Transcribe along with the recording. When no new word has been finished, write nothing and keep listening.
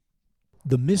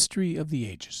The Mystery of the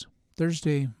Ages,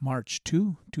 Thursday, March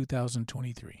 2,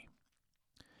 2023.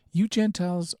 You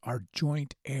Gentiles are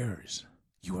joint heirs.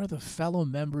 You are the fellow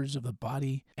members of the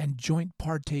body and joint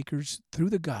partakers through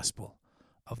the gospel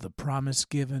of the promise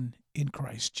given in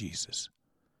Christ Jesus.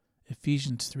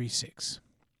 Ephesians 3:6.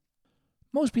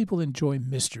 Most people enjoy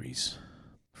mysteries.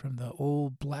 From the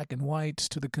old black and whites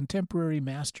to the contemporary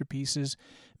masterpieces,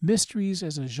 mysteries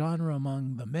as a genre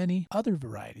among the many other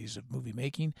varieties of movie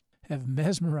making have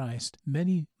mesmerized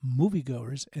many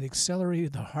moviegoers and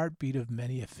accelerated the heartbeat of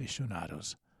many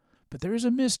aficionados. But there is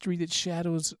a mystery that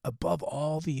shadows above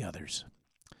all the others.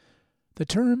 The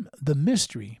term "the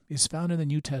mystery" is found in the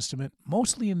New Testament,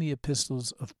 mostly in the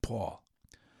epistles of Paul.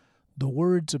 The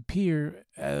words appear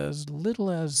as little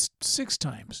as 6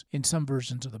 times in some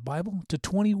versions of the Bible to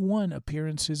 21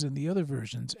 appearances in the other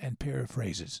versions and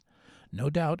paraphrases. No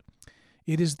doubt,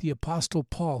 it is the Apostle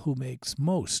Paul who makes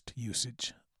most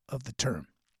usage of the term.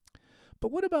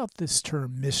 But what about this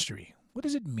term mystery? What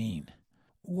does it mean?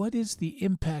 What is the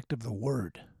impact of the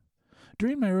word?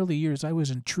 During my early years, I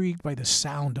was intrigued by the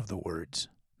sound of the words.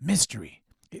 Mystery.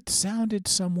 It sounded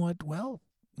somewhat,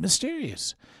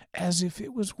 mysterious, as if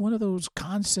it was one of those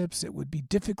concepts that would be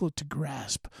difficult to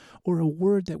grasp, or a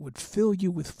word that would fill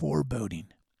you with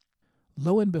foreboding.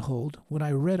 Lo and behold, when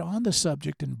I read on the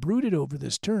subject and brooded over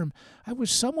this term, I was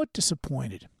somewhat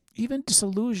disappointed, even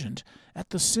disillusioned, at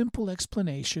the simple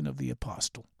explanation of the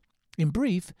apostle. In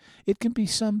brief, it can be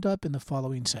summed up in the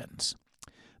following sentence.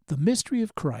 The mystery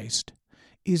of Christ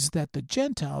is that the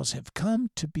Gentiles have come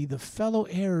to be the fellow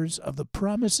heirs of the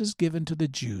promises given to the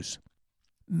Jews.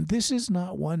 This is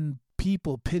not one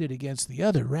people pitted against the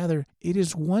other. Rather, it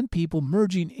is one people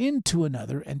merging into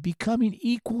another and becoming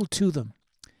equal to them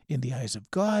in the eyes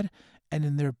of God and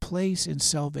in their place in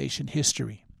salvation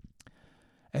history.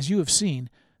 As you have seen,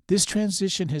 this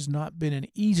transition has not been an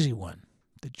easy one.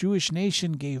 The Jewish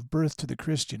nation gave birth to the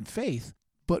Christian faith,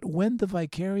 but when the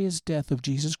vicarious death of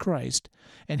Jesus Christ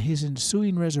and his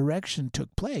ensuing resurrection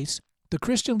took place, the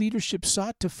Christian leadership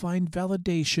sought to find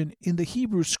validation in the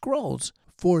Hebrew Scrolls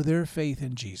for their faith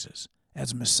in Jesus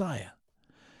as Messiah.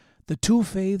 The two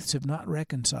faiths have not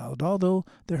reconciled, although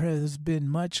there has been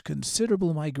much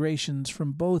considerable migrations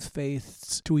from both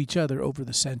faiths to each other over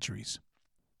the centuries.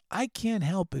 I can't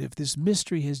help it if this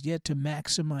mystery has yet to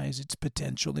maximize its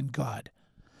potential in God.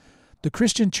 The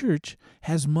Christian church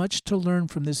has much to learn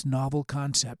from this novel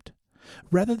concept.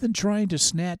 Rather than trying to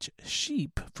snatch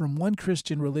sheep from one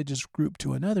Christian religious group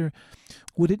to another,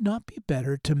 would it not be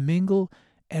better to mingle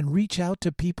and reach out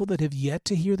to people that have yet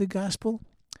to hear the gospel?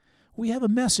 We have a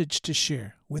message to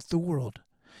share with the world,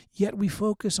 yet we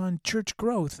focus on church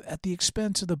growth at the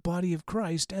expense of the body of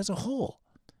Christ as a whole.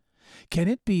 Can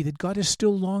it be that God is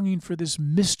still longing for this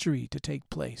mystery to take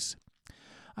place?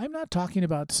 I'm not talking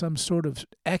about some sort of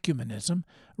ecumenism,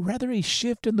 rather a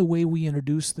shift in the way we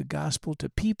introduce the gospel to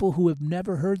people who have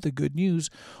never heard the good news,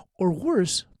 or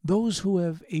worse, those who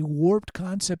have a warped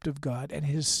concept of God and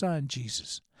his Son,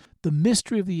 Jesus. The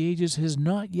mystery of the ages has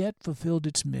not yet fulfilled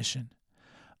its mission.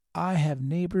 I have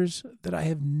neighbors that I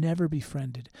have never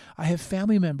befriended. I have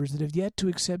family members that have yet to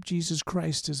accept Jesus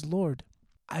Christ as Lord.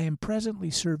 I am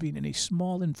presently serving in a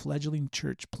small and fledgling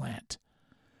church plant.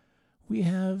 We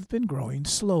have been growing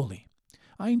slowly.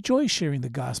 I enjoy sharing the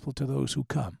gospel to those who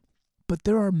come, but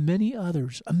there are many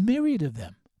others, a myriad of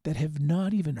them, that have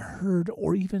not even heard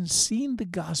or even seen the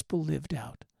gospel lived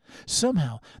out.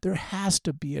 Somehow, there has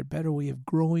to be a better way of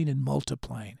growing and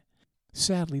multiplying.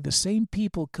 Sadly, the same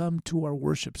people come to our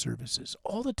worship services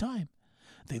all the time.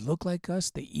 They look like us,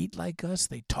 they eat like us,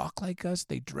 they talk like us,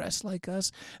 they dress like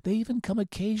us, they even come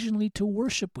occasionally to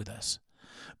worship with us.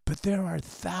 But there are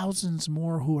thousands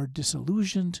more who are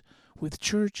disillusioned with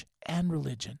church and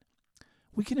religion.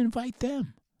 We can invite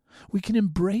them. We can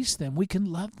embrace them. We can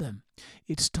love them.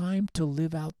 It's time to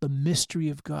live out the mystery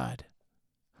of God.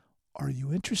 Are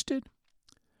you interested?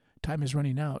 Time is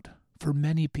running out for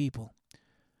many people.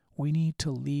 We need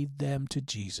to lead them to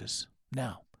Jesus.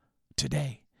 Now,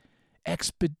 today,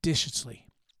 expeditiously.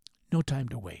 No time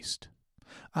to waste.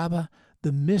 Abba,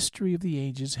 the mystery of the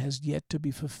ages has yet to be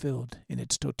fulfilled in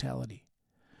its totality.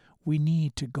 We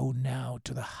need to go now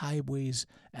to the highways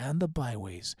and the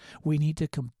byways. We need to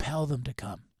compel them to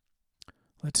come.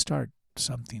 Let's start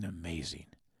something amazing.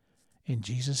 In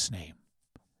Jesus' name,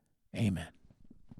 amen.